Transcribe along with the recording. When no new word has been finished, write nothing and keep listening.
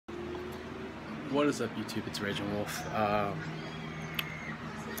What is up, YouTube? It's Raging Wolf.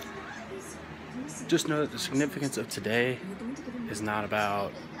 Just know that the significance of today is not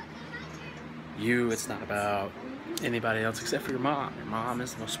about you. It's not about anybody else except for your mom. Your mom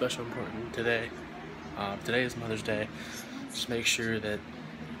is the most special, important today. Today is Mother's Day. Just make sure that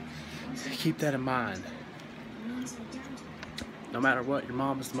you keep that in mind. No matter what, your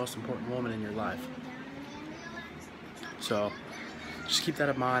mom is the most important woman in your life. So just keep that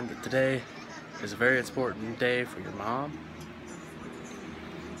in mind, that today is a very important day for your mom.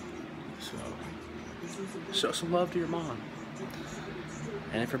 So show some love to your mom.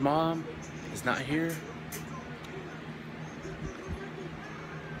 And if your mom is not here,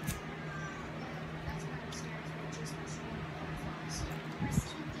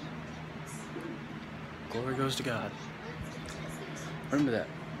 glory goes to God. Remember that.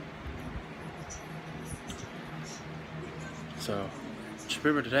 So just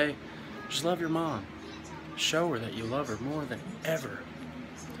remember today, just love your mom. Show her that you love her more than ever.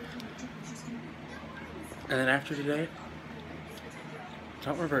 And then after today,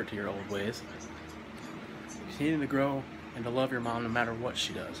 don't revert to your old ways. You need to grow and to love your mom no matter what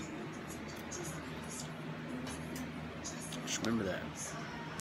she does. Just remember that.